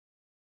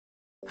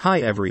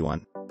Hi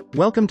everyone.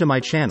 Welcome to my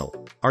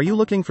channel. Are you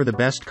looking for the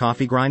best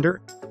coffee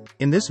grinder?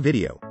 In this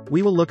video,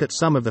 we will look at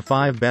some of the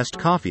 5 best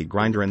coffee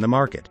grinder in the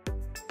market.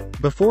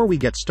 Before we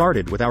get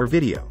started with our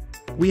video,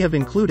 we have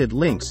included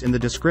links in the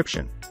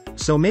description,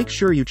 so make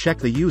sure you check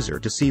the user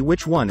to see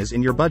which one is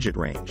in your budget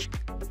range.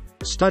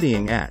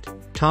 Studying at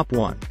Top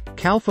 1.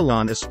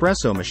 Calphalon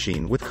Espresso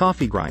Machine with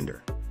Coffee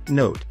Grinder.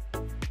 Note: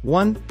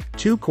 1.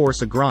 Too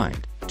coarse a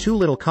grind, too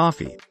little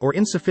coffee, or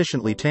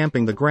insufficiently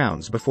tamping the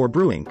grounds before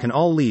brewing can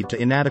all lead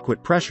to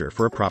inadequate pressure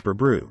for a proper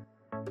brew.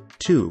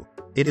 2.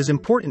 It is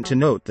important to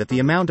note that the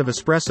amount of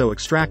espresso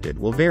extracted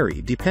will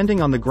vary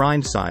depending on the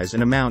grind size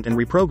and amount, and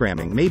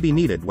reprogramming may be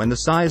needed when the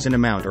size and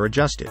amount are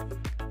adjusted.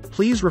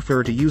 Please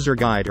refer to user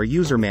guide or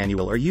user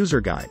manual or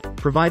user guide,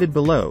 provided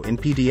below in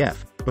PDF,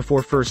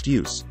 before first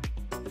use.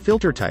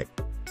 Filter type: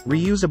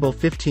 reusable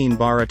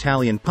 15-bar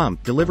Italian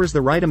pump delivers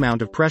the right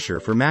amount of pressure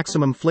for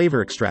maximum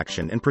flavor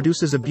extraction and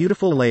produces a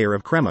beautiful layer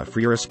of crema for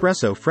your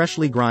espresso.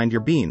 Freshly grind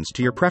your beans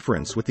to your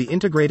preference with the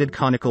integrated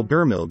Conical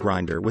Burr mill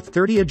grinder with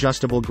 30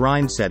 adjustable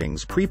grind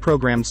settings,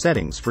 pre-programmed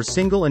settings for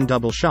single and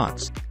double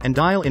shots, and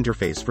dial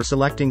interface for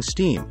selecting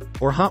steam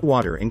or hot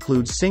water.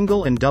 Includes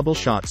single and double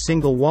shot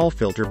single wall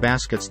filter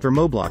baskets,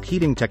 thermoblock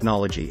heating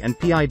technology, and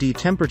PID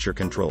temperature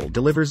control.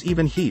 Delivers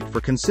even heat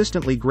for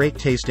consistently great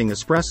tasting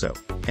espresso,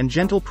 and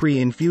gentle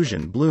pre-infusion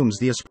blooms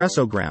the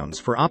espresso grounds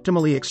for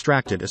optimally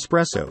extracted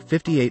espresso.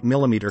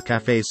 58mm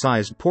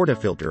cafe-sized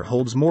portafilter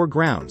holds more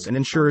grounds and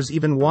ensures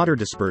even water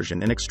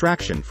dispersion and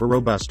extraction for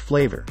robust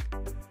flavor.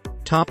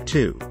 Top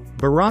 2.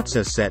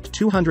 Baratza Sette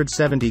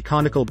 270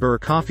 Conical Burr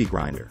Coffee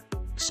Grinder.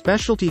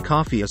 Specialty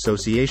Coffee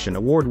Association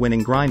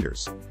award-winning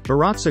grinders.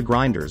 Baratza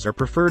grinders are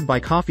preferred by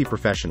coffee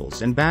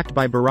professionals and backed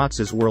by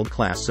Baratza's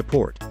world-class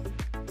support.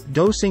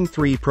 Dosing: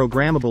 3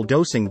 programmable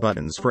dosing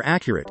buttons for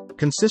accurate,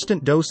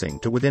 consistent dosing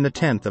to within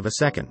 1/10 of a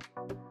second.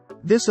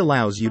 This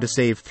allows you to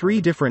save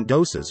 3 different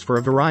doses for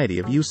a variety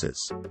of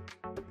uses.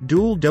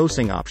 Dual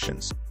dosing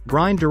options: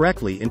 grind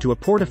directly into a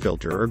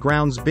portafilter or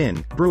grounds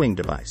bin, brewing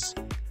device.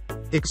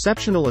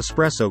 Exceptional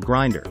espresso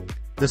grinder.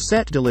 The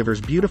Sette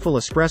delivers beautiful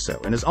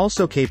espresso and is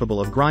also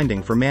capable of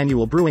grinding for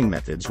manual brewing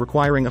methods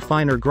requiring a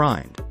finer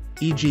grind,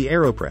 e.g.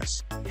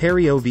 AeroPress,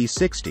 Hario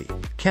V60,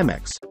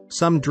 Chemex,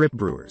 some drip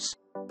brewers.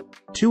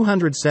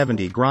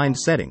 270 grind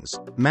settings,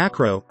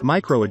 macro,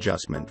 micro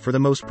adjustment for the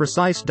most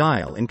precise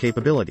dial-in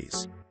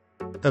capabilities.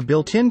 A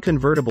built-in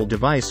convertible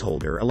device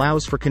holder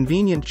allows for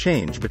convenient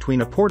change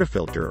between a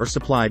portafilter or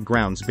supplied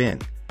grounds bin.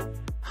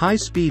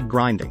 High-speed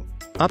grinding,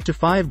 up to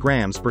 5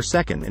 grams per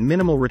second, and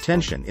minimal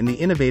retention in the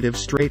innovative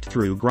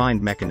straight-through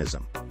grind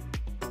mechanism.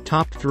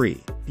 Top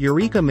 3.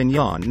 Eureka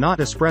Mignon Notte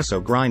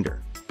Espresso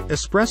Grinder.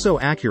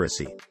 Espresso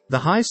accuracy. The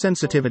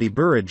high-sensitivity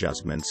Burr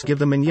adjustments give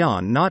the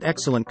Mignon Notte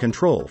excellent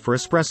control for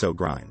espresso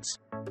grinds.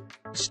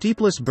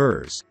 Steepless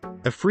burrs.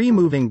 A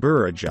free-moving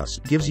Burr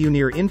adjust gives you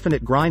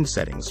near-infinite grind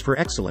settings for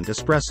excellent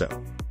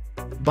espresso.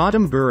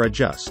 Bottom Burr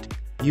adjust.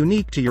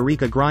 Unique to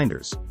Eureka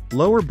grinders,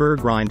 lower Burr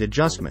grind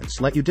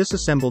adjustments let you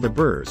disassemble the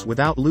burrs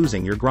without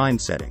losing your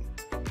grind setting.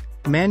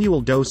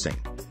 Manual dosing.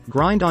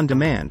 Grind on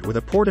demand with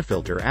a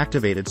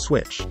portafilter-activated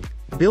switch.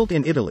 Built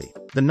in Italy,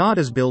 the Notte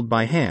is built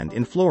by hand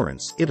in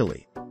Florence,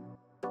 Italy.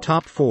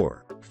 Top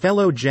 4.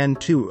 Fellow Gen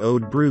 2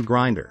 Ode Brew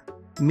Grinder.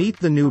 Meet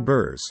the new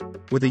burrs.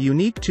 With a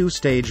unique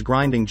 2-stage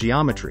grinding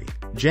geometry,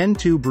 Gen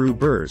 2 Brew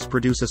burrs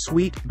produce a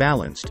sweet,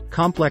 balanced,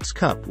 complex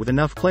cup with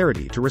enough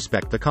clarity to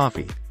respect the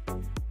coffee.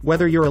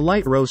 Whether you're a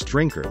light roast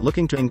drinker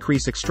looking to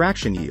increase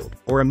extraction yield,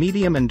 or a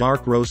medium and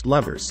dark roast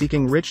lover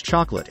seeking rich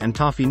chocolate and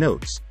toffee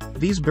notes,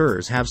 these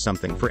burrs have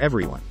something for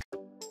everyone.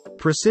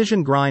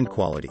 Precision grind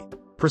quality.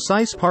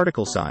 Precise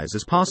particle size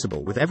is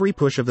possible with every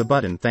push of the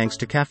button thanks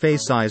to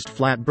cafe-sized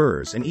flat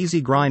burrs and easy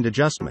grind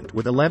adjustment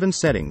with 11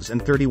 settings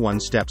and 31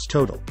 steps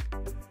total.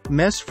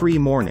 Mess-free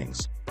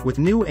mornings. With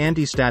new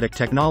anti-static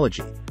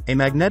technology, a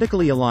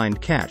magnetically aligned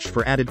catch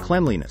for added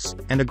cleanliness,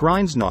 and a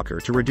grinds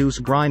knocker to reduce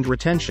grind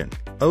retention,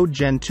 Ode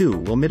Gen 2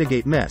 will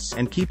mitigate mess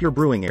and keep your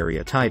brewing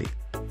area tidy.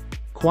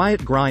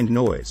 Quiet grind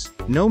noise.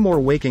 No more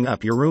waking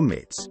up your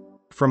roommates.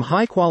 From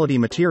high-quality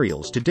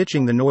materials to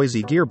ditching the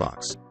noisy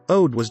gearbox,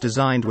 Ode was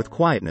designed with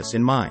quietness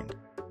in mind.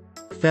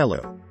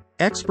 Fellow.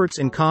 Experts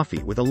in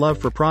coffee with a love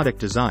for product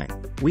design,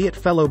 we at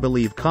Fellow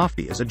believe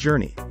coffee is a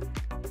journey.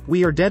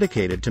 We are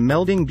dedicated to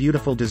melding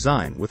beautiful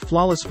design with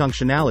flawless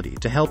functionality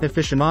to help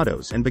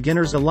aficionados and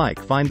beginners alike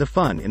find the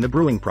fun in the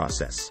brewing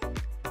process.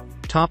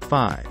 Top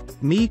 5.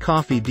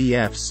 MiiCoffee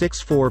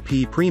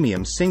DF64P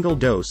Premium Single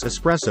Dose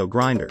Espresso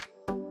Grinder.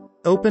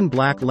 Open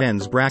black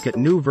lens bracket.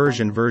 New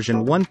version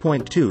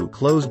 1.2.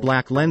 Close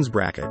black lens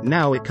bracket.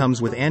 Now it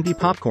comes with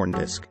anti-popcorn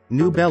disc,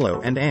 new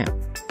bellow and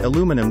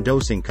aluminum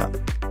dosing cup.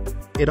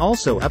 It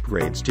also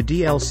upgrades to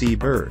DLC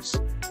burrs.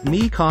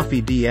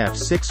 MiiCoffee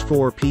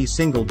DF64P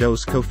Single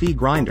Dose Coffee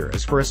Grinder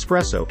is for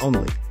espresso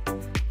only.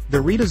 The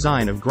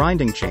redesign of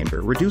grinding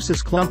chamber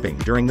reduces clumping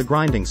during the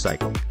grinding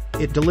cycle.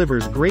 It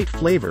delivers great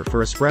flavor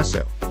for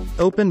espresso.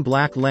 Open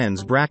black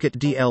lens bracket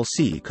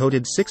DLC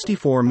coated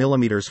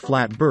 64mm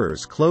flat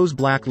burrs. Close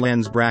black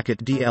lens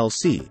bracket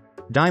DLC,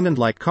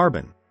 diamond-like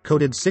carbon,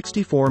 coated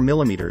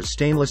 64mm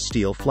stainless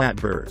steel flat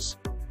burrs.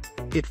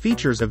 It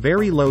features a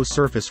very low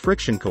surface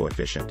friction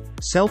coefficient,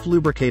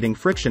 self-lubricating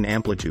friction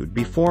amplitude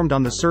be formed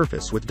on the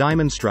surface with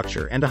diamond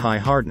structure and a high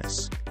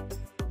hardness.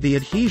 The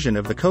adhesion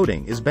of the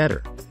coating is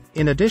better.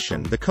 In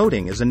addition, the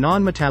coating is a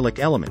non-metallic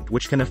element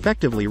which can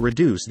effectively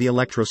reduce the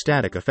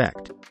electrostatic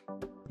effect.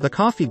 The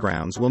coffee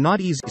grounds will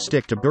not easily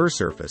stick to burr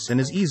surface and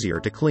is easier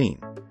to clean.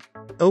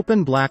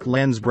 Open black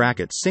lens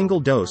bracket single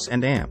dose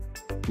and amp.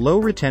 Low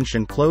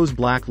retention close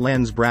black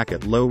lens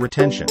bracket low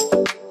retention.